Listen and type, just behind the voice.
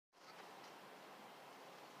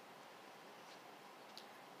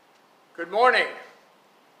Good morning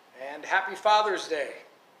and happy Father's Day.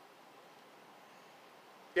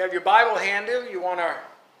 If you have your Bible handy, you want to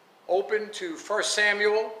open to 1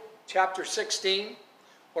 Samuel chapter 16.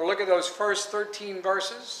 We'll look at those first 13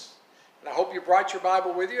 verses. And I hope you brought your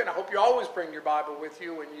Bible with you, and I hope you always bring your Bible with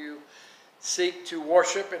you when you seek to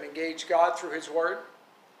worship and engage God through His Word.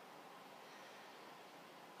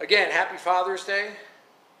 Again, happy Father's Day.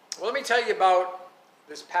 Well, let me tell you about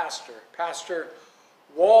this pastor, Pastor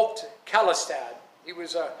Walt Kellestad.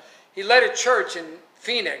 He led a church in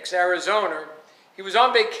Phoenix, Arizona. He was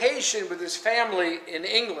on vacation with his family in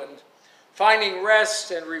England, finding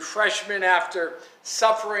rest and refreshment after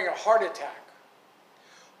suffering a heart attack.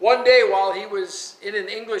 One day while he was in an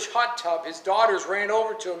English hot tub, his daughters ran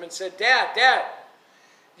over to him and said, Dad,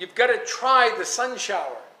 you've got to try the sun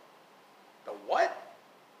shower." "The what?"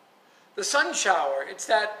 "The sun shower. It's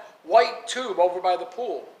that white tube over by the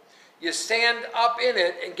pool. You stand up in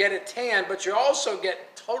it and get a tan, but you also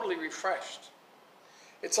get totally refreshed.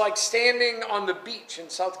 It's like standing on the beach in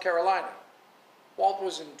South Carolina." Walt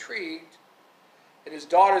was intrigued, and his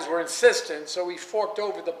daughters were insistent, so he forked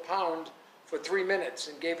over the pound for 3 minutes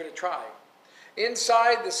and gave it a try.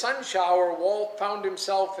 Inside the sun shower, Walt found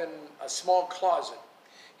himself in a small closet.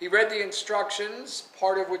 He read the instructions,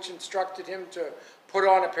 part of which instructed him to put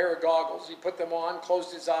on a pair of goggles. He put them on,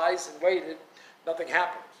 closed his eyes, and waited. Nothing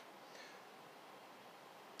happened.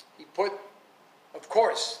 He put, of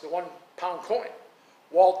course, the £1 coin.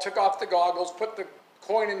 Walt took off the goggles, put the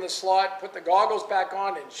coin in the slot, put the goggles back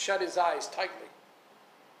on, and shut his eyes tightly.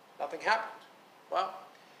 Nothing happened. Well,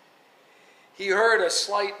 he heard a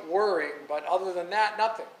slight whirring, but other than that,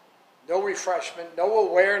 nothing. No refreshment, no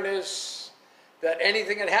awareness that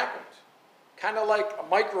anything had happened. Kind of like a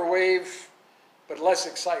microwave, but less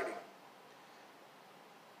exciting.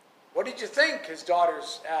 "What did you think?" his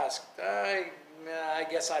daughters asked. I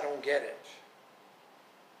guess I don't get it,"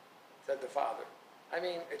 said the father. "I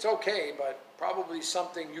mean, it's okay, but probably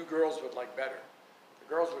something you girls would like better." The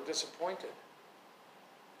girls were disappointed.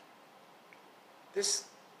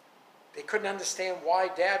 They couldn't understand why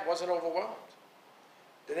Dad wasn't overwhelmed.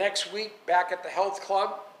 The next week, back at the health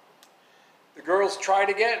club, the girls tried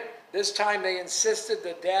again. This time they insisted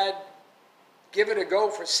that Dad give it a go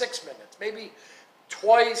for 6 minutes. Maybe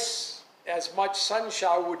twice as much sun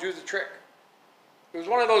shower would do the trick. It was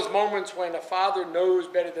one of those moments when a father knows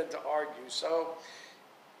better than to argue. So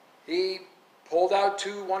he pulled out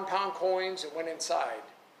 2 £1 coins and went inside.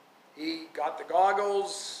 He got the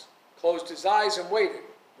goggles, closed his eyes, and waited.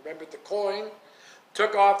 Remembered the coin,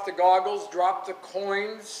 took off the goggles, dropped the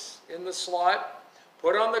coins in the slot,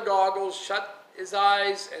 put on the goggles, shut his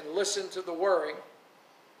eyes, and listened to the whirring.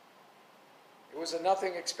 It was a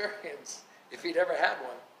nothing experience, if he'd ever had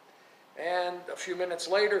one. And a few minutes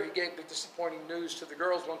later, he gave the disappointing news to the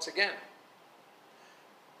girls once again.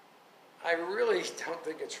 "I really don't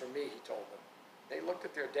think it's for me," he told them. They looked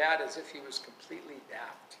at their dad as if he was completely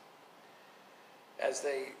daft, as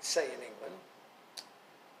they say in England.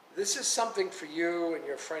 "This is something for you and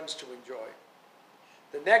your friends to enjoy."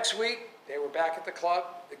 The next week, they were back at the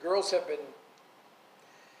club. The girls had been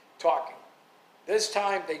talking. This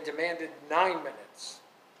time, they demanded 9 minutes.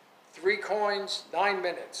 3 coins, 9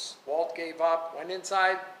 minutes. Walt gave up, went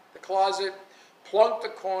inside the closet, plunked the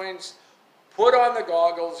coins, put on the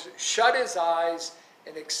goggles, shut his eyes,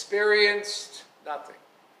 and experienced nothing.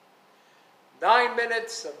 9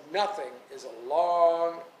 minutes of nothing is a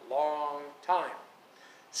long, long time.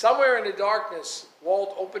 Somewhere in the darkness,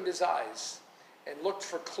 Walt opened his eyes and looked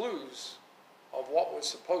for clues of what was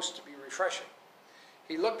supposed to be refreshing.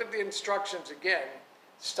 He looked at the instructions again,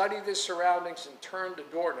 studied his surroundings, and turned the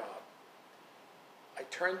doorknob. "I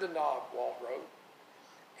turned the knob," Walt wrote,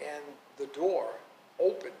 "and the door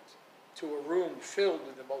opened to a room filled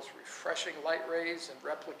with the most refreshing light rays and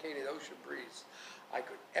replicated ocean breeze I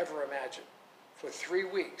could ever imagine. For 3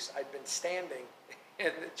 weeks, I'd been standing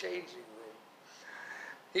in the changing room."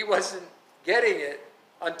 He wasn't getting it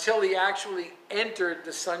until he actually entered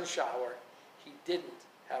the sun shower. He didn't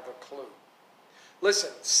have a clue.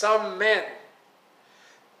 Listen, some men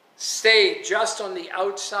stay just on the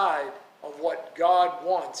outside of what God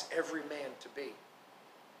wants every man to be.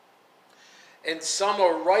 And some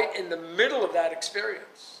are right in the middle of that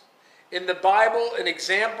experience. In the Bible, an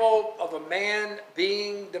example of a man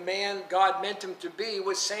being the man God meant him to be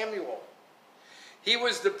was Samuel. He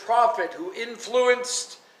was the prophet who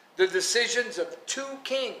influenced the decisions of 2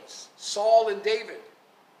 kings, Saul and David.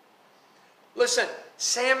 Listen,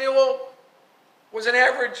 Samuel was an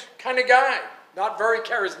average kind of guy, not very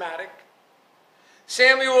charismatic.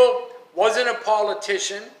 Samuel wasn't a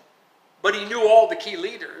politician, but he knew all the key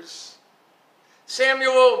leaders.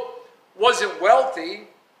 Samuel wasn't wealthy.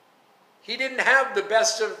 He didn't have the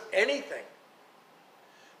best of anything.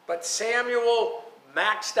 But Samuel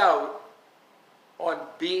maxed out on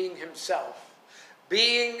being himself,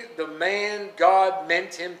 being the man God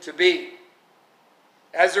meant him to be.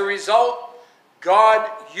 As a result, God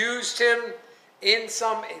used him in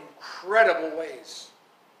some incredible ways.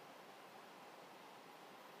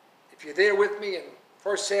 If you're there with me in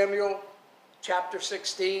 1 Samuel chapter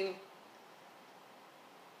 16,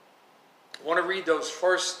 I want to read those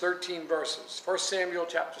first 13 verses. 1 Samuel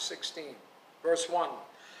chapter 16, verse 1.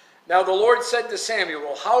 Now the Lord said to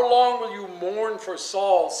Samuel, how long will you mourn for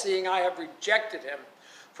Saul, seeing I have rejected him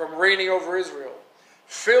from reigning over Israel?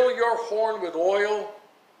 Fill your horn with oil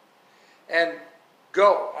and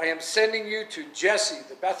go. I am sending you to Jesse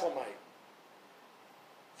the Bethlehemite,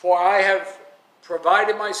 for I have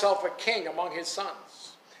provided myself a king among his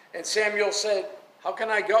sons. And Samuel said, how can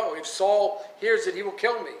I go? If Saul hears it, he will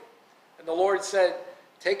kill me. And the Lord said,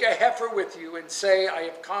 take a heifer with you and say, I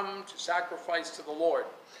have come to sacrifice to the Lord.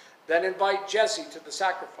 Then invite Jesse to the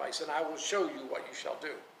sacrifice, and I will show you what you shall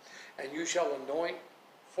do. And you shall anoint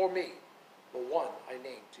for me the one I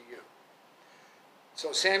name to you.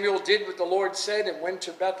 So Samuel did what the Lord said and went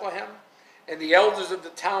to Bethlehem. And the elders of the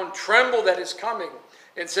town trembled at his coming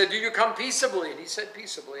and said, do you come peaceably? And he said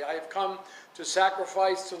peaceably, I have come to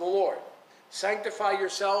sacrifice to the Lord. Sanctify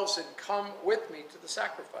yourselves and come with me to the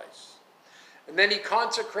sacrifice. And then he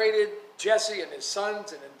consecrated Jesse and his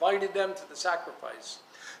sons and invited them to the sacrifice.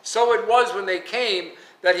 So it was when they came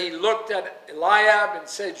that he looked at Eliab and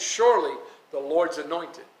said, surely the Lord's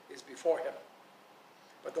anointed is before him.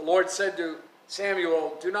 But the Lord said to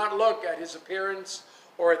Samuel, do not look at his appearance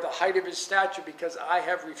or at the height of his stature, because I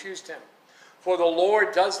have refused him. For the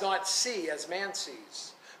Lord does not see as man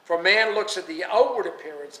sees. For man looks at the outward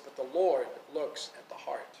appearance, but the Lord looks at the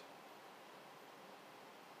heart.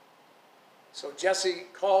 So Jesse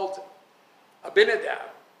called Abinadab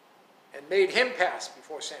and made him pass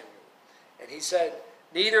before Samuel. And he said,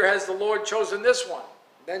 neither has the Lord chosen this one.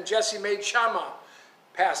 Then Jesse made Shammah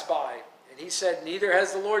pass by. And he said, neither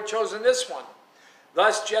has the Lord chosen this one.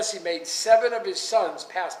 Thus Jesse made 7 of his sons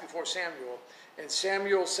pass before Samuel. And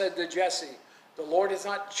Samuel said to Jesse, the Lord has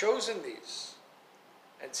not chosen these.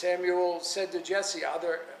 And Samuel said to Jesse,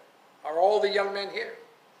 are all the young men here?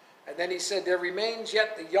 And then he said, there remains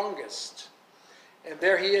yet the youngest. And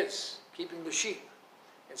there he is, keeping the sheep.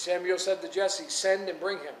 And Samuel said to Jesse, send and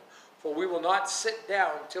bring him, for we will not sit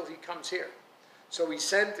down till he comes here. So he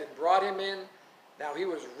sent and brought him in. Now he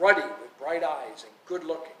was ruddy with bright eyes and good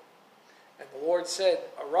looking. And the Lord said,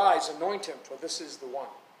 arise, anoint him, for this is the one.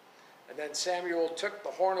 And then Samuel took the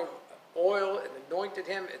horn of oil and anointed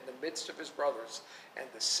him in the midst of his brothers. And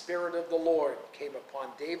the Spirit of the Lord came upon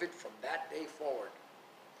David from that day forward.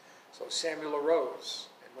 So Samuel arose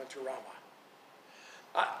and went to Ramah.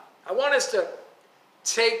 I want us to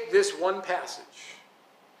take this one passage,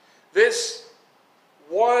 this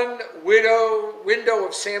one window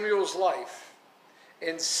of Samuel's life,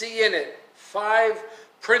 and see in it 5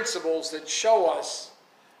 principles that show us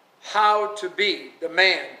how to be the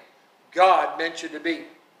man God meant you to be.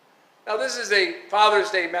 Now, this is a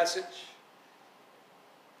Father's Day message,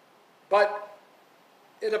 but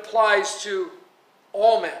it applies to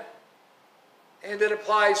all men, and it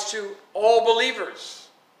applies to all believers.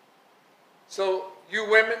 So you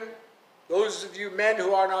women, those of you men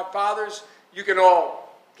who are not fathers, you can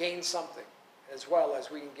all gain something as well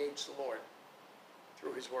as we engage the Lord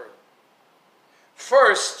through his word.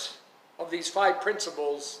 First of these 5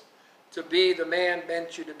 principles to be the man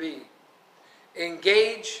meant you to be: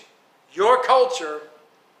 engage your culture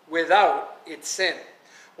without its sin.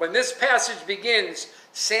 When this passage begins,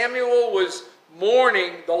 Samuel was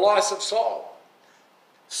mourning the loss of Saul.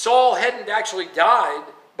 Saul hadn't actually died,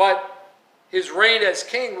 but his reign as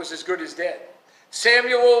king was as good as dead.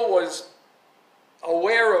 Samuel was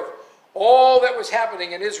aware of all that was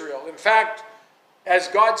happening in Israel. In fact, as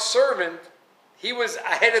God's servant, he was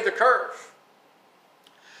ahead of the curve.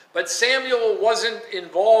 But Samuel wasn't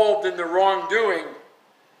involved in the wrongdoing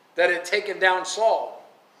that had taken down Saul,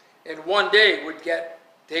 and one day would get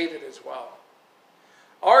David as well.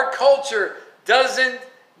 Our culture doesn't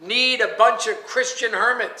need a bunch of Christian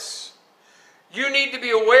hermits. You need to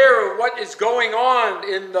be aware of what is going on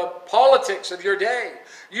in the politics of your day.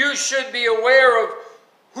 You should be aware of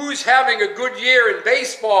who's having a good year in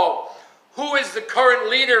baseball, who is the current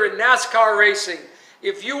leader in NASCAR racing.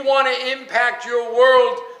 If you want to impact your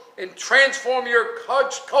world and transform your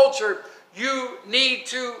culture, you need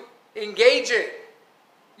to engage it.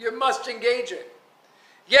 You must engage it.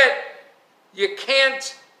 Yet, you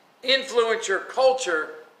can't influence your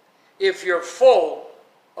culture if you're full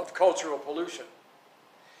of cultural pollution.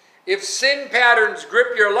 If sin patterns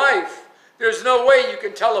grip your life, there's no way you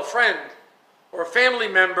can tell a friend or a family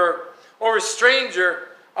member or a stranger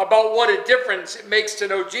about what a difference it makes to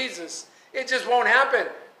know Jesus. It just won't happen.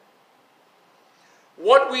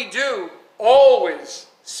 What we do always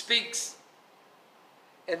speaks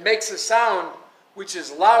and makes a sound which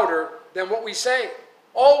is louder than what we say.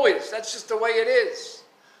 Always. That's just the way it is.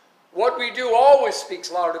 What we do always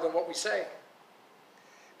speaks louder than what we say.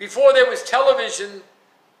 Before there was television,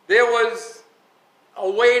 there was a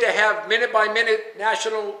way to have minute-by-minute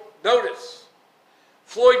national notice.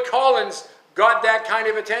 Floyd Collins got that kind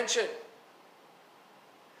of attention.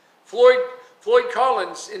 Floyd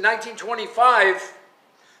Collins, in 1925,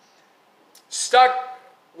 got stuck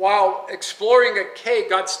while exploring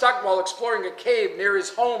a cave near his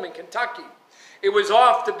home in Kentucky. It was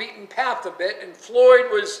off the beaten path a bit, and Floyd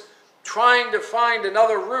was trying to find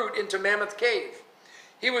another route into Mammoth Cave.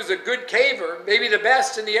 He was a good caver, maybe the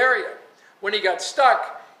best in the area. When he got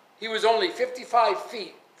stuck, he was only 55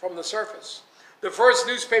 feet from the surface. The first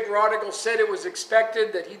newspaper article said it was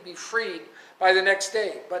expected that he'd be freed by the next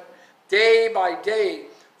day. But day by day,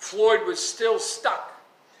 Floyd was still stuck.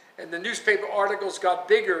 And the newspaper articles got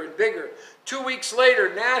bigger and bigger. 2 weeks later,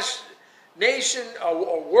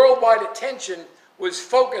 worldwide attention was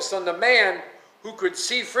focused on the man who could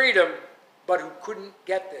see freedom, but who couldn't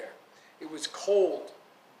get there. It was cold,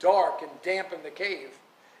 dark, and damp in the cave,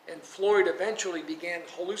 and Floyd eventually began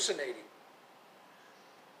hallucinating.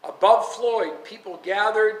 Above Floyd, people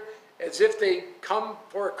gathered as if they'd come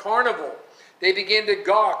for a carnival. They began to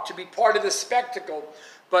gawk, to be part of the spectacle,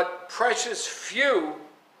 but precious few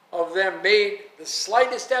of them made the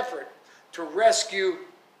slightest effort to rescue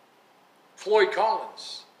Floyd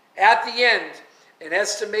Collins. At the end, an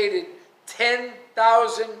estimated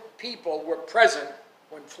 10,000 people were present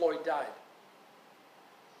when Floyd died.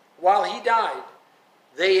 While he died,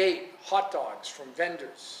 they ate hot dogs from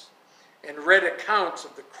vendors and read accounts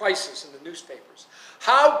of the crisis in the newspapers.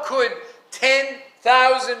 How could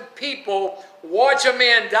 10,000 people watch a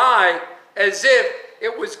man die as if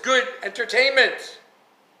it was good entertainment?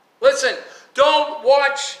 Listen, don't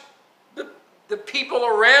watch the people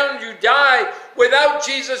around you die without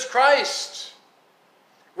Jesus Christ.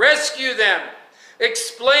 Rescue them.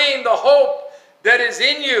 Explain the hope that is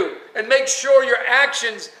in you, and make sure your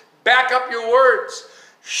actions back up your words.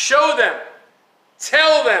 Show them,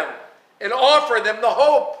 tell them, and offer them the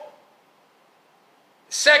hope.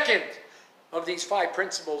 Second of these 5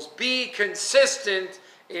 principles, be consistent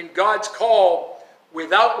in God's call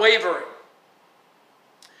without wavering.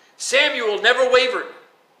 Samuel never wavered.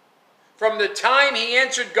 From the time he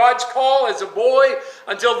answered God's call as a boy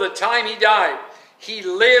until the time he died, he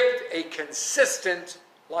lived a consistent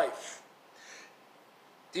life.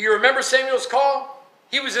 Do you remember Samuel's call?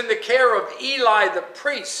 He was in the care of Eli the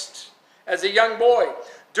priest as a young boy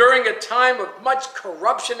during a time of much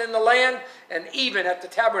corruption in the land and even at the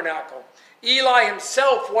tabernacle. Eli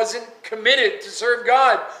himself wasn't committed to serve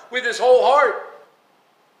God with his whole heart.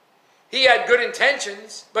 He had good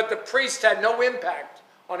intentions, but the priest had no impact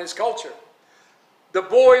on his culture. The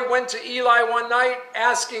boy went to Eli one night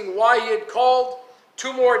asking why he had called.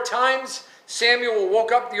 2 more times, Samuel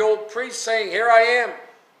woke up the old priest saying, "Here I am,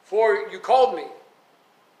 for you called me."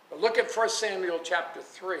 But look at 1 Samuel chapter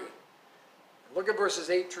 3. Look at verses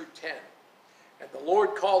 8 through 10. And the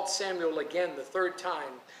Lord called Samuel again the 3rd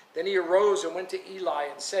time. Then he arose and went to Eli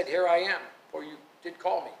and said, "Here I am, for you did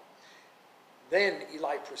call me." Then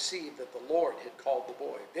Eli perceived that the Lord had called the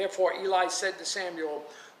boy. Therefore Eli said to Samuel,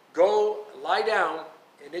 "Go, lie down,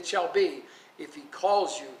 and it shall be, if he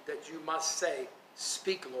calls you, that you must say,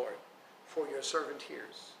 'Speak, Lord, for your servant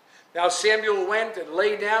hears.'" Now Samuel went and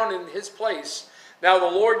lay down in his place. Now the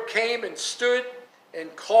Lord came and stood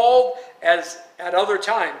and called as at other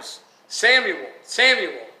times, "Samuel,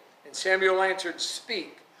 Samuel." And Samuel answered,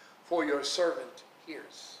 "Speak, for your servant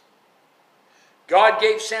hears." God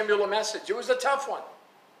gave Samuel a message. It was a tough one.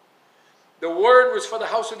 The word was for the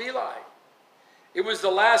house of Eli. It was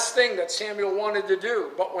the last thing that Samuel wanted to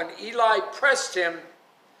do. But when Eli pressed him,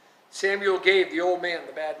 Samuel gave the old man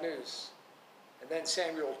the bad news. And then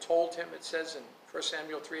Samuel told him, it says in 1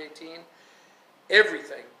 Samuel 3:18,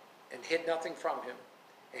 everything, and hid nothing from him.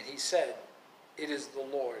 And he said, "It is the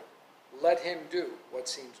Lord. Let him do what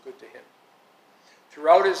seems good to him."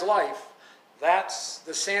 Throughout his life, that's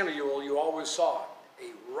the Samuel you always saw.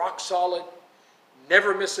 A rock-solid,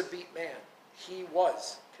 never miss a beat man. He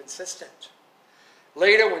was consistent.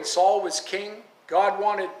 Later, when Saul was king, God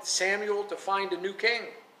wanted Samuel to find a new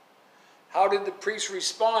king. How did the priest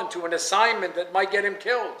respond to an assignment that might get him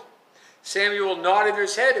killed? Samuel nodded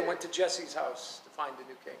his head and went to Jesse's house to find a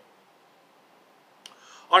new king.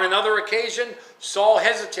 On another occasion, Saul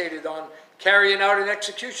hesitated on carrying out an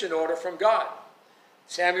execution order from God.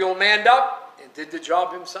 Samuel manned up and did the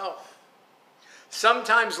job himself.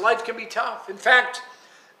 Sometimes life can be tough. In fact,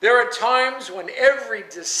 there are times when every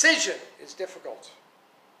decision is difficult.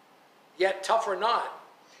 Yet, tough or not,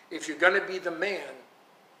 if you're going to be the man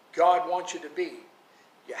God wants you to be,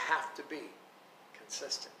 you have to be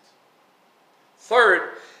consistent. Third,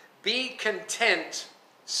 be content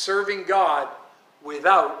serving God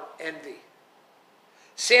without envy.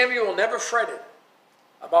 Samuel never fretted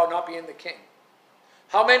about not being the king.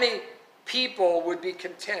 How many people would be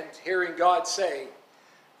content hearing God say,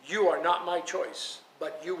 "You are not my choice,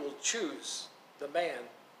 but you will choose the man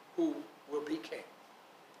who will be king"?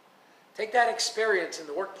 Take that experience in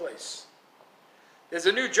the workplace. There's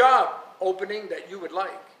a new job opening that you would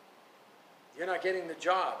like. You're not getting the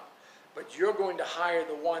job, but you're going to hire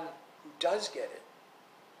the one who does get it.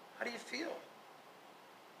 How do you feel?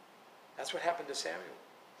 That's what happened to Samuel.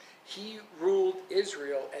 He ruled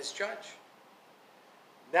Israel as judge.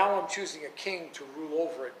 Now I'm choosing a king to rule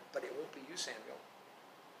over it, but it won't be you, Samuel.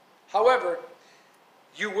 However,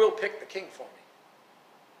 you will pick the king for me.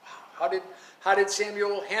 Wow. How did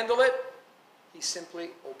Samuel handle it? He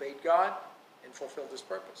simply obeyed God and fulfilled his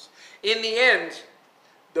purpose. In the end,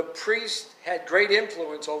 the priest had great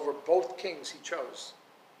influence over both kings he chose,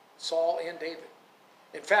 Saul and David.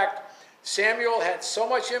 In fact, Samuel had so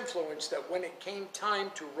much influence that when it came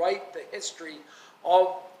time to write the history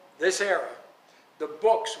of this era, the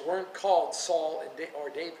books weren't called Saul or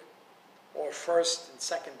David, or 1st and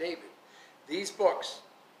 2nd David. These books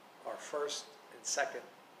are 1st and 2nd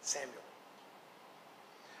Samuel.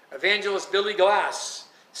 Evangelist Billy Glass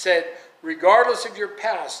said, regardless of your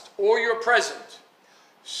past or your present,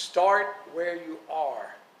 start where you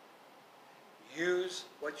are. Use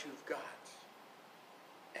what you've got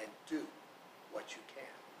and do what you can.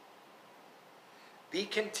 Be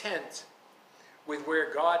content with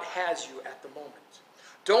where God has you at the moment.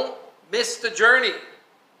 Don't miss the journey.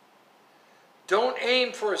 Don't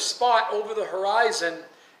aim for a spot over the horizon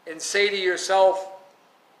and say to yourself,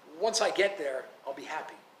 once I get there, I'll be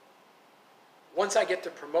happy. Once I get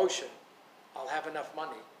the promotion, I'll have enough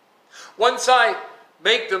money. Once I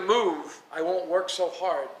make the move, I won't work so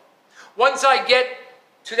hard. Once I get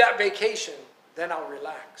to that vacation, then I'll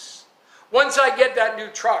relax. Once I get that new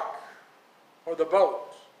truck, or the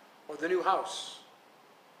boat, or the new house.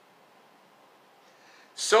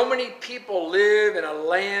 So many people live in a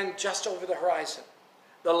land just over the horizon,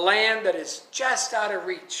 the land that is just out of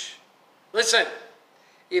reach. Listen,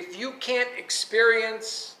 if you can't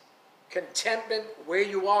experience contentment where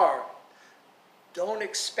you are, don't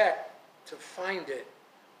expect to find it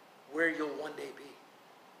where you'll one day be.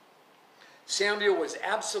 Samuel was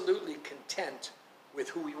absolutely content with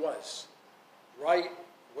who he was, right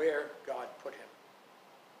where God put him.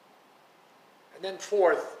 And then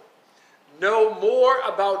fourth, know more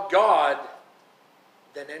about God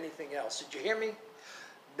than anything else. Did you hear me?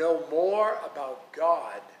 Know more about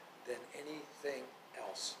God than anything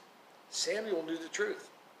else. Samuel knew the truth.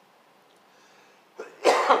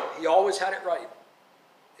 He always had it right.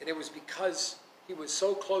 And it was because he was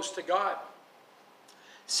so close to God.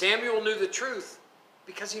 Samuel knew the truth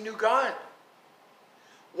because he knew God.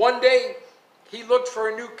 One day, he looked for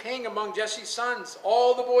a new king among Jesse's sons.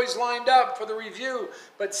 All the boys lined up for the review,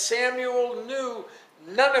 but Samuel knew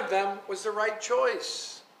none of them was the right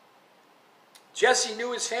choice. Jesse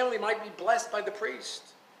knew his family might be blessed by the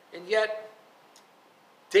priest, and yet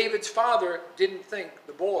David's father didn't think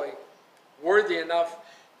the boy worthy enough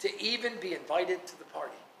to even be invited to the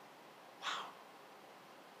party. Wow.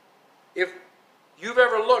 If you've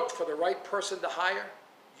ever looked for the right person to hire,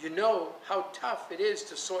 you know how tough it is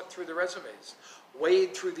to sort through the resumes,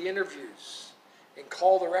 wade through the interviews, and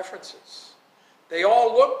call the references. They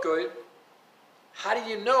all look good. How do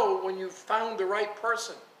you know when you've found the right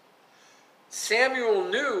person? Samuel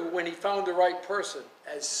knew when he found the right person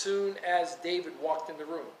as soon as David walked in the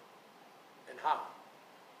room. And how?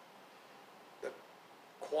 The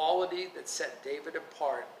quality that set David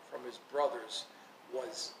apart from his brothers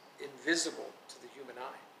was invisible to the human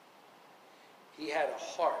eye. He had a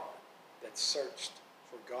heart that searched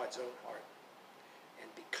for God's own heart. And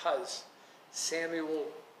because Samuel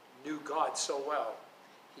knew God so well,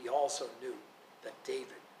 he also knew that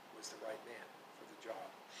David was the right man for the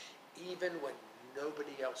job, even when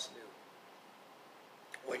nobody else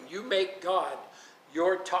knew. When you make God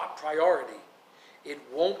your top priority, it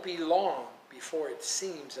won't be long before it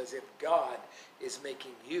seems as if God is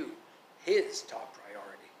making you his top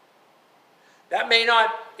priority. That may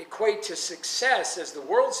not equate to success as the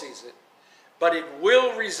world sees it, but it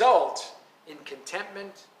will result in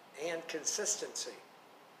contentment and consistency.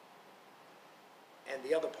 And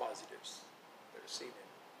the other positives that are seen in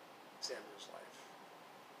Samuel's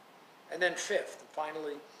life. And then fifth, and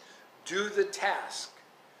finally, do the task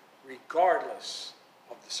regardless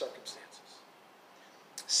of the circumstances.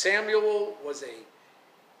 Samuel was a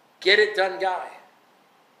get-it-done guy.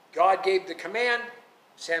 God gave the command,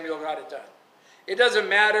 Samuel got it done. It doesn't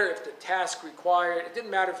matter if the task required, it didn't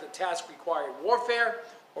matter if the task required warfare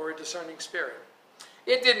or a discerning spirit.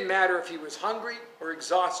 It didn't matter if he was hungry or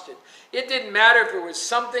exhausted. It didn't matter if it was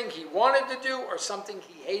something he wanted to do or something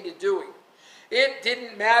he hated doing. It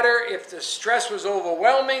didn't matter if the stress was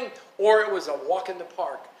overwhelming or it was a walk in the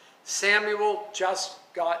park. Samuel just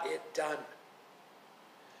got it done.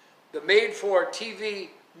 The made-for-TV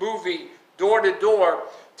movie Door to Door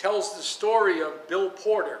tells the story of Bill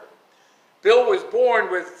Porter. Bill was born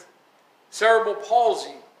with cerebral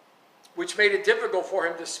palsy, which made it difficult for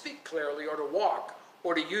him to speak clearly or to walk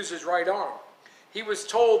or to use his right arm. He was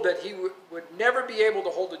told that he would never be able to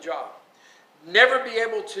hold a job, never be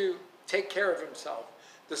able to take care of himself.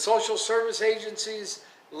 The social service agencies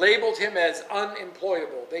labeled him as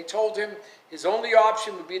unemployable. They told him his only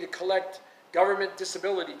option would be to collect government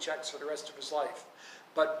disability checks for the rest of his life.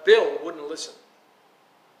 But Bill wouldn't listen.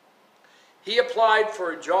 He applied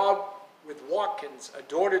for a job with Watkins, a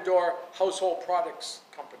door-to-door household products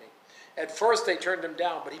company. At first they turned him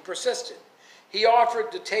down, but he persisted. He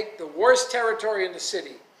offered to take the worst territory in the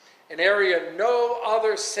city, an area no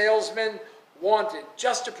other salesman wanted,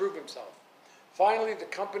 just to prove himself. Finally, the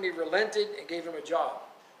company relented and gave him a job.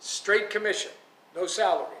 Straight commission, no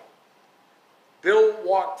salary. Bill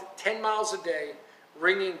walked 10 miles a day,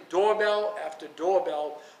 ringing doorbell after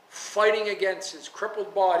doorbell, fighting against his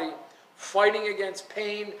crippled body, fighting against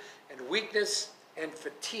pain and weakness and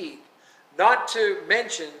fatigue, not to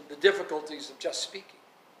mention the difficulties of just speaking,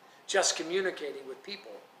 just communicating with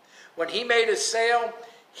people. When he made a sale,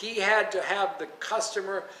 he had to have the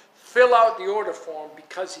customer fill out the order form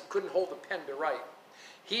because he couldn't hold a pen to write.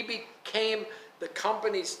 He became the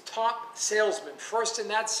company's top salesman, first in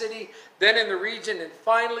that city, then in the region, and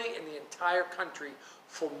finally in the entire country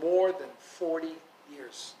for more than 40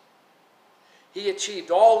 years. He achieved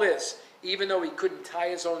all this even though he couldn't tie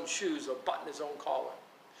his own shoes or button his own collar.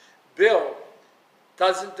 Bill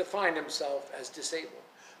doesn't define himself as disabled,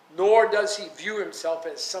 nor does he view himself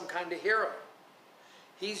as some kind of hero.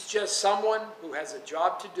 He's just someone who has a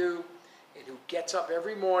job to do and who gets up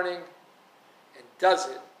every morning and does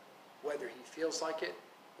it whether he feels like it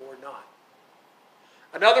or not.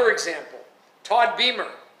 Another example, Todd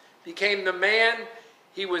Beamer became the man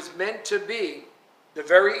he was meant to be the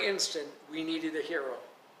very instant we needed a hero.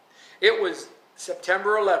 It was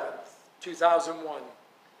September 11th, 2001,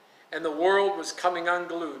 and the world was coming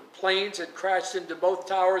unglued. Planes had crashed into both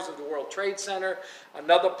towers of the World Trade Center.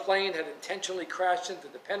 Another plane had intentionally crashed into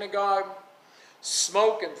the Pentagon.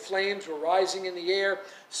 Smoke and flames were rising in the air,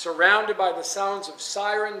 surrounded by the sounds of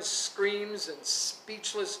sirens, screams, and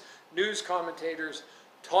speechless news commentators.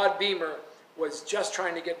 Todd Beamer was just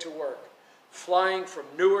trying to get to work, flying from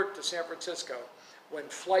Newark to San Francisco, when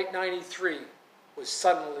Flight 93 was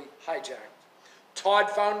suddenly hijacked. Todd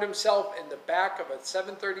found himself in the back of a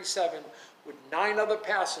 737 with 9 other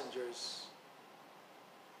passengers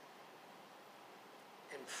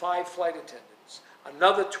and 5 flight attendants.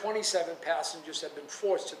 Another 27 passengers had been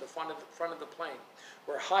forced to the front of the plane,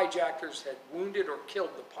 where hijackers had wounded or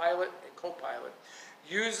killed the pilot and co-pilot.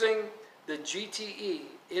 Using the GTE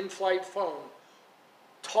in-flight phone,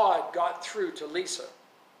 Todd got through to Lisa,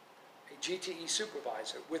 a GTE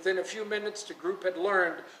supervisor. Within a few minutes, the group had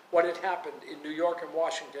learned what had happened in New York and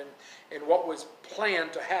Washington and what was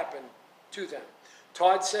planned to happen to them.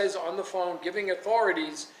 Todd says on the phone, giving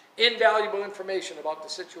authorities invaluable information about the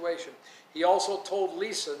situation. He also told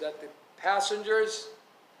Lisa that the passengers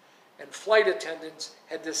and flight attendants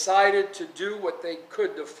had decided to do what they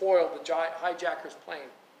could to foil the hijackers'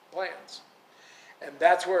 plans. And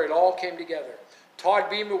that's where it all came together. Todd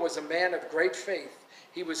Beamer was a man of great faith.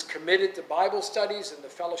 He was committed to Bible studies and the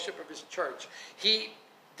fellowship of his church. He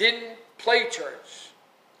didn't play church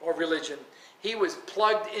or religion. He was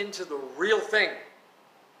plugged into the real thing.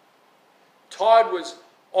 Todd was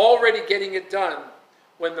already getting it done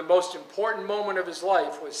when the most important moment of his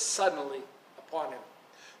life was suddenly upon him.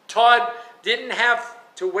 Todd didn't have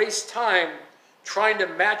to waste time trying to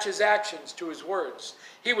match his actions to his words.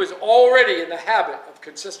 He was already in the habit of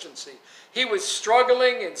consistency. He was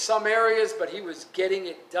struggling in some areas, but he was getting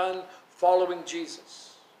it done following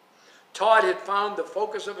Jesus. Todd had found the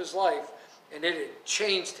focus of his life, and it had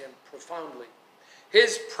changed him profoundly.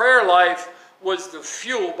 His prayer life was the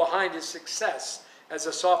fuel behind his success as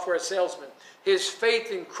a software salesman. His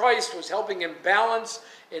faith in Christ was helping him balance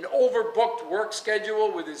an overbooked work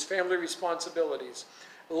schedule with his family responsibilities.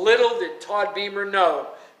 Little did Todd Beamer know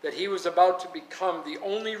that he was about to become the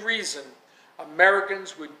only reason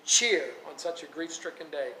Americans would cheer on such a grief-stricken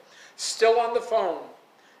day. Still on the phone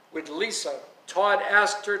with Lisa, Todd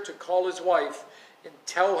asked her to call his wife and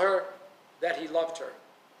tell her that he loved her.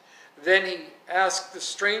 Then he asked the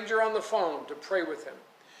stranger on the phone to pray with him.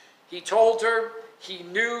 He told her he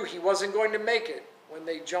knew he wasn't going to make it when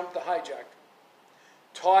they jumped the hijacker.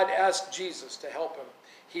 Todd asked Jesus to help him.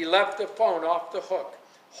 He left the phone off the hook,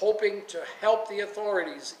 hoping to help the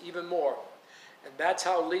authorities even more. And that's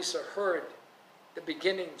how Lisa heard the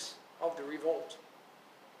beginnings of the revolt.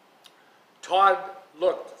 Todd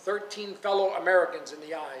looked 13 fellow Americans in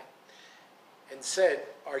the eye and said,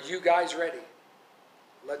 "Are you guys ready?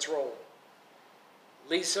 Let's roll."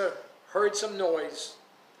 Lisa heard some noise,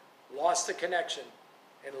 lost the connection,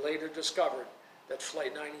 and later discovered that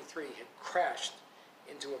Flight 93 had crashed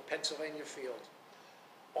into a Pennsylvania field.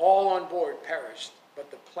 All on board perished, but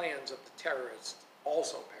the plans of the terrorists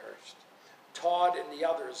also perished. Todd and the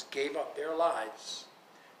others gave up their lives,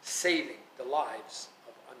 saving the lives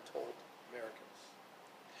of untold Americans.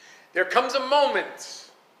 There comes a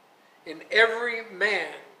moment in every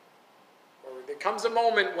man, or there comes a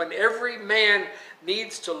moment when every man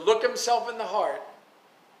needs to look himself in the heart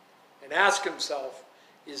and ask himself,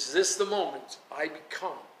 is this the moment I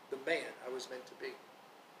become the man I was meant to be?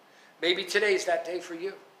 Maybe today's that day for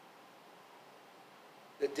you.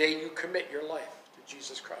 The day you commit your life to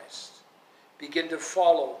Jesus Christ. Begin to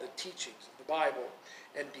follow the teachings of the Bible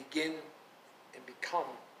and begin and become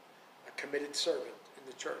a committed servant in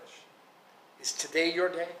the church. Is today your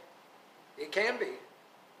day? It can be.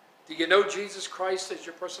 Do you know Jesus Christ as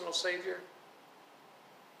your personal Savior?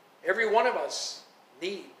 Every one of us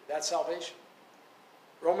need that salvation.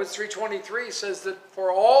 Romans 3:23 says that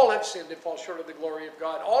for all have sinned and fall short of the glory of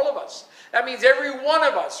God. All of us. That means every one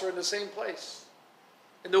of us are in the same place.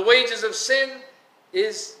 And the wages of sin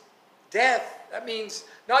is death. That means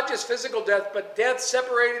not just physical death, but death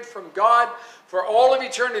separated from God for all of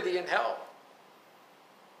eternity in hell.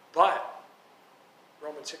 But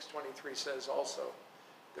Romans 6:23 says also,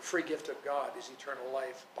 the free gift of God is eternal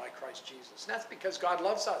life by Christ Jesus. And that's because God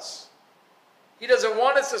loves us. He doesn't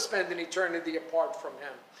want us to spend an eternity apart from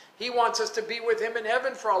him. He wants us to be with him in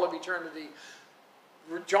heaven for all of eternity.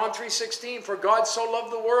 John 3:16, for God so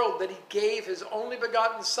loved the world that he gave his only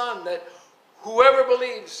begotten Son, that whoever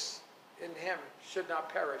believes in him should not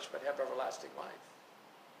perish but have everlasting life.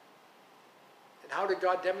 And how did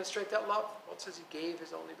God demonstrate that love? Well, it says he gave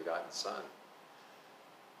his only begotten Son.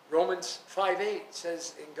 Romans 5:8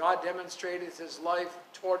 says, and God demonstrated his life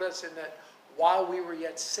toward us in that while we were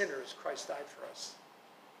yet sinners, Christ died for us.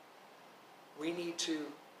 We need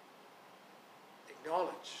to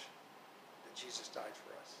acknowledge that Jesus died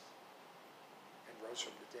for us and rose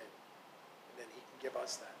from the dead. And then he can give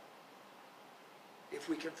us that. If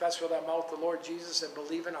we confess with our mouth the Lord Jesus and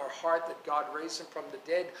believe in our heart that God raised him from the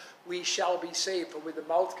dead, we shall be saved. For with the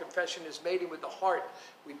mouth confession is made, and with the heart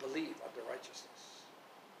we believe unto righteousness.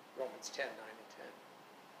 Romans 10:9 and 10.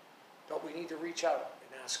 But we need to reach out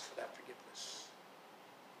and ask for that forgiveness.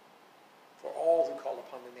 For all who call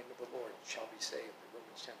upon the name of the Lord shall be saved.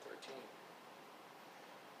 Romans 10:13.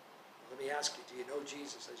 Let me ask you, do you know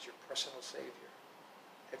Jesus as your personal Savior?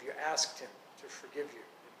 Have you asked him to forgive you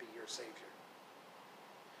and be your Savior?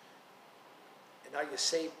 And are you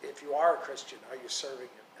saved? If you are a Christian, are you serving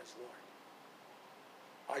him as Lord?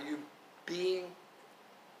 Are you being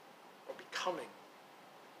or becoming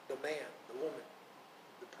the man, the woman,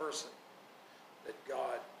 the person that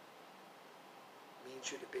God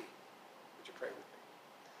means you to be? Would you pray with me?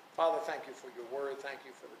 Father, thank you for your word. Thank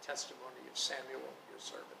you for the testimony of Samuel, your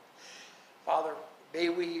servant. Father, may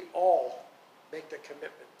we all make the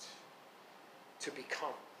commitment to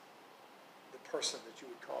become the person that you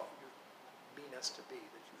would call, you mean us to be,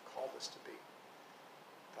 that you've called us to be.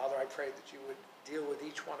 Father, I pray that you would deal with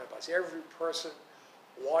each one of us, every person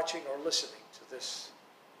watching or listening to this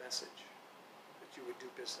message, that you would do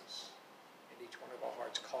business in each one of our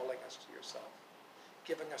hearts, calling us to yourself,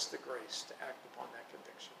 giving us the grace to act upon that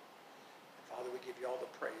conviction. And Father, we give you all the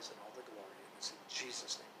praise and all the glory. And it's in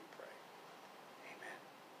Jesus' name we pray. Amen.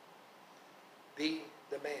 Be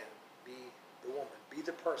the man, be the woman, be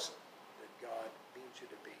the person that God means you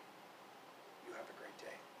to be.